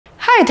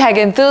Hi tech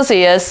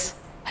enthusiasts!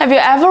 Have you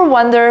ever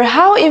wondered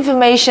how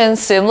information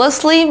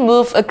seamlessly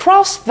moves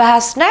across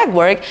vast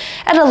network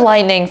at a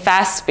lightning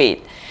fast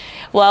speed?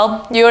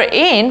 Well, you're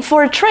in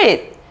for a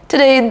treat.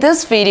 Today in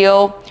this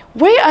video,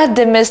 we are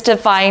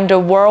demystifying the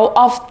world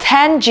of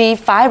 10G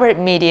fiber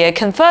media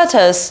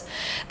converters,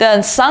 the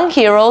unsung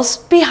heroes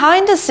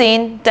behind the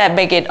scene that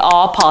make it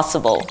all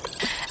possible.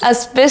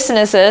 As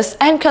businesses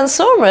and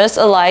consumers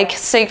alike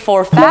seek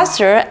for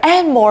faster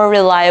and more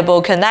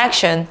reliable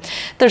connection,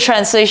 the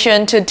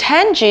transition to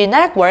 10G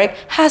network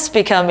has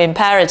become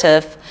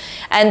imperative,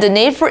 and the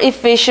need for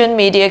efficient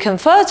media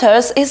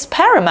converters is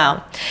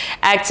paramount,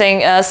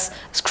 acting as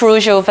a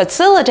crucial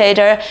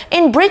facilitator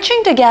in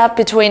bridging the gap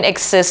between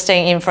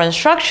existing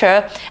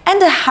infrastructure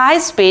and the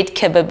high-speed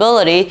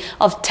capability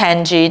of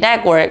 10G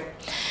network.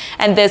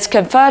 And this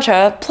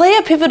converter plays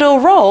a pivotal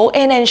role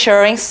in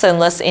ensuring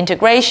seamless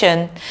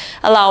integration,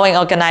 allowing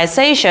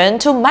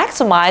organizations to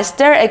maximize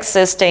their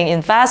existing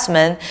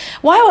investment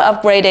while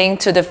upgrading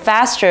to the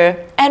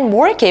faster and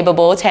more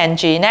capable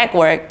 10G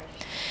network.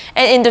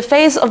 And in the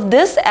face of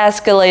this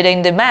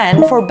escalating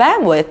demand for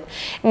bandwidth,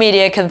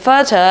 Media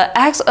Converter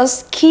acts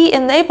as key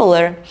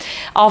enabler,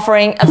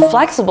 offering a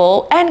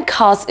flexible and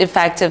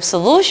cost-effective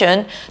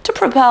solution to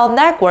propel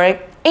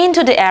network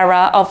into the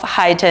era of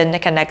heightened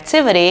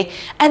connectivity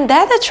and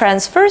data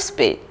transfer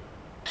speed.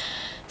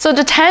 So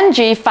the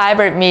 10G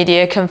fiber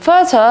media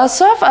converter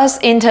serves as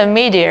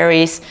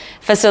intermediaries,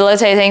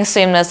 facilitating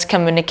seamless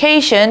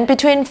communication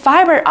between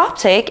fiber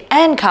optic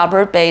and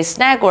copper-based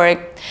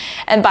network.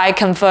 And by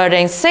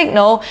converting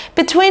signal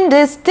between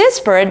these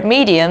disparate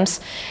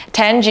mediums,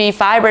 10G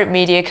fiber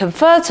media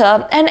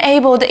converter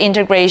enables the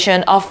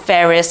integration of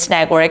various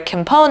network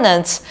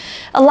components,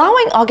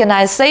 allowing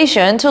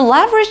organizations to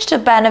leverage the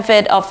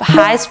benefit of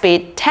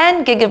high-speed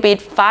 10 gigabit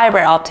fiber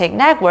optic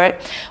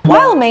network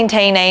while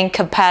maintaining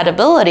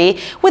compatibility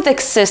with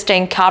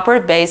existing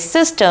copper-based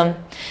system.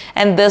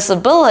 And this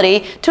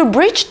ability to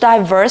bridge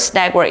diverse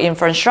network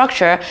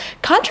infrastructure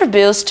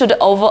contributes to the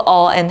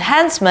overall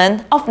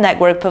enhancement of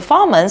network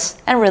performance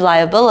and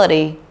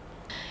reliability.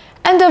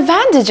 And the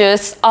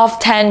advantages of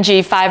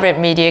 10G fiber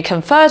media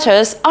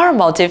converters are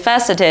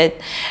multifaceted,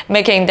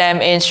 making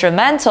them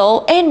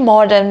instrumental in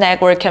modern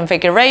network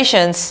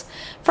configurations.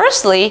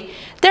 Firstly,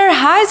 their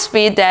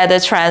high-speed data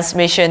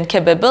transmission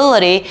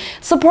capability,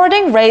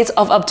 supporting rates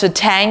of up to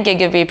 10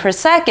 gigabit per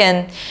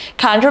second,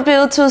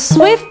 contribute to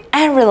swift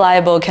and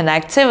reliable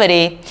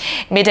connectivity,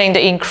 meeting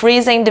the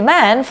increasing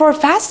demand for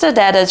faster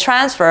data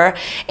transfer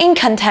in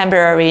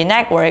contemporary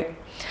network.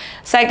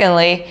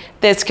 Secondly,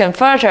 this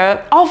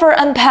converter offers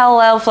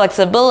unparalleled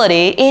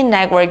flexibility in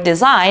network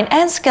design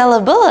and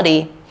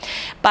scalability.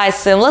 By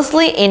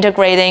seamlessly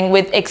integrating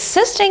with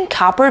existing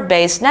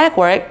copper-based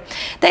network,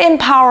 they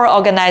empower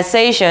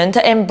organizations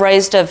to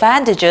embrace the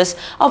advantages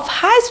of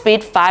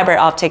high-speed fiber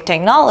optic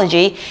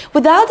technology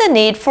without the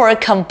need for a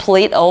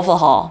complete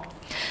overhaul.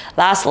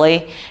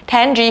 Lastly,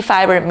 10G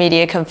fiber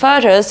media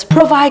converters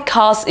provide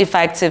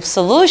cost-effective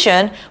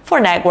solution for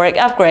network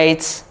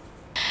upgrades.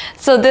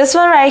 So this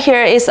one right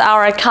here is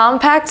our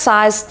compact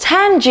size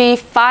 10G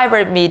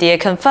fiber media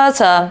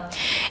converter.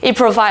 It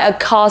provides a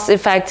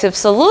cost-effective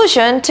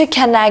solution to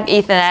connect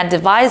Ethernet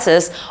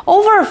devices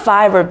over a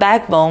fiber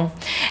backbone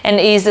and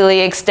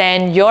easily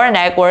extend your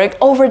network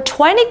over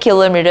 20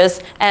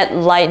 kilometers at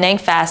lightning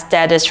fast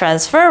data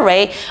transfer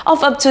rate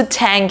of up to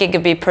 10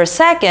 gigabit per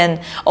second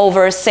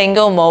over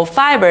single mode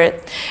fiber,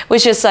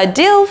 which is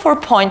ideal for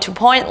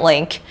point-to-point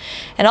link.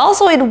 And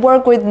also it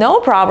works with no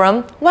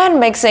problem when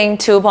mixing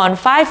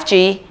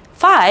 2.5G,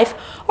 5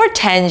 or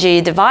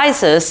 10G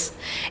devices.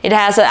 It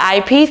has an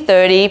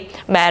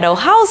IP30 metal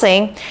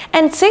housing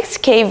and 6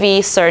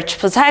 kV surge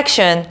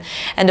protection,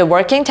 and the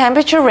working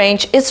temperature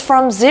range is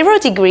from 0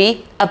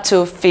 degree up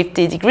to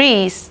 50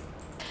 degrees.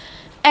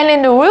 And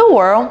in the real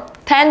world,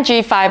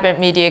 10G fiber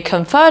media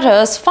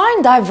converters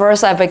find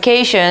diverse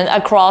application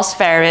across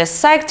various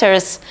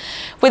sectors.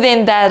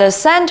 Within data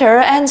center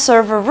and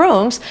server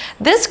rooms,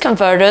 these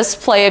converters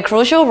play a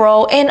crucial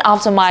role in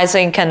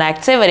optimizing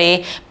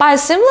connectivity by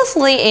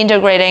seamlessly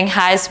integrating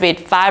high-speed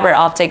fiber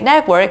optic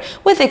network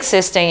with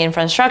existing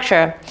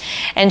infrastructure,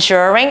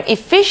 ensuring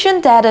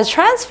efficient data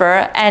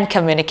transfer and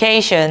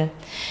communication.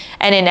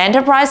 And in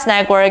enterprise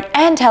network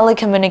and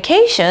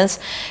telecommunications,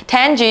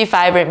 10G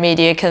fiber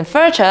media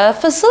converter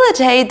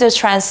facilitate the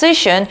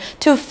transition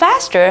to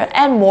faster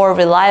and more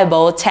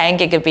reliable 10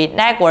 gigabit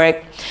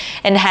network,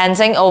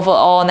 enhancing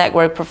overall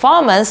network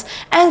performance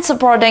and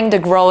supporting the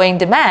growing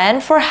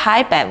demand for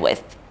high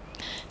bandwidth.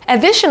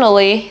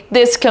 Additionally,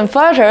 these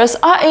converters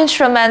are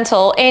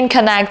instrumental in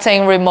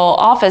connecting remote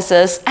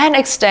offices and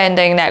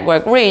extending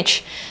network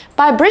reach.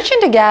 By bridging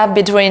the gap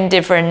between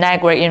different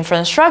network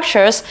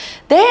infrastructures,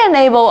 they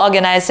enable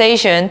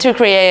organizations to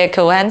create a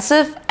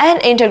cohesive and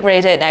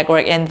integrated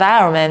network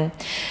environment,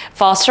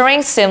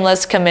 fostering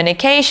seamless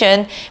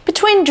communication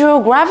between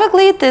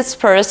geographically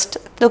dispersed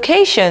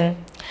locations.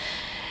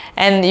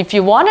 And if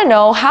you want to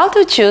know how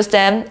to choose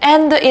them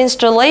and the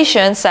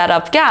installation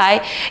setup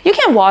guide, you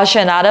can watch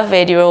another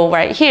video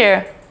right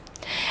here.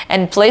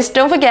 And please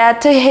don't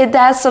forget to hit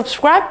that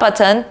subscribe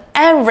button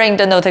and ring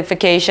the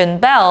notification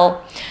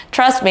bell.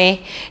 Trust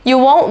me, you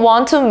won't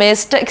want to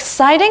miss the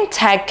exciting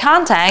tech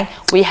content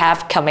we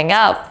have coming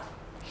up.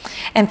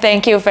 And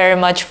thank you very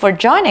much for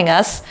joining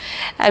us.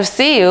 I'll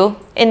see you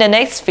in the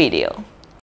next video.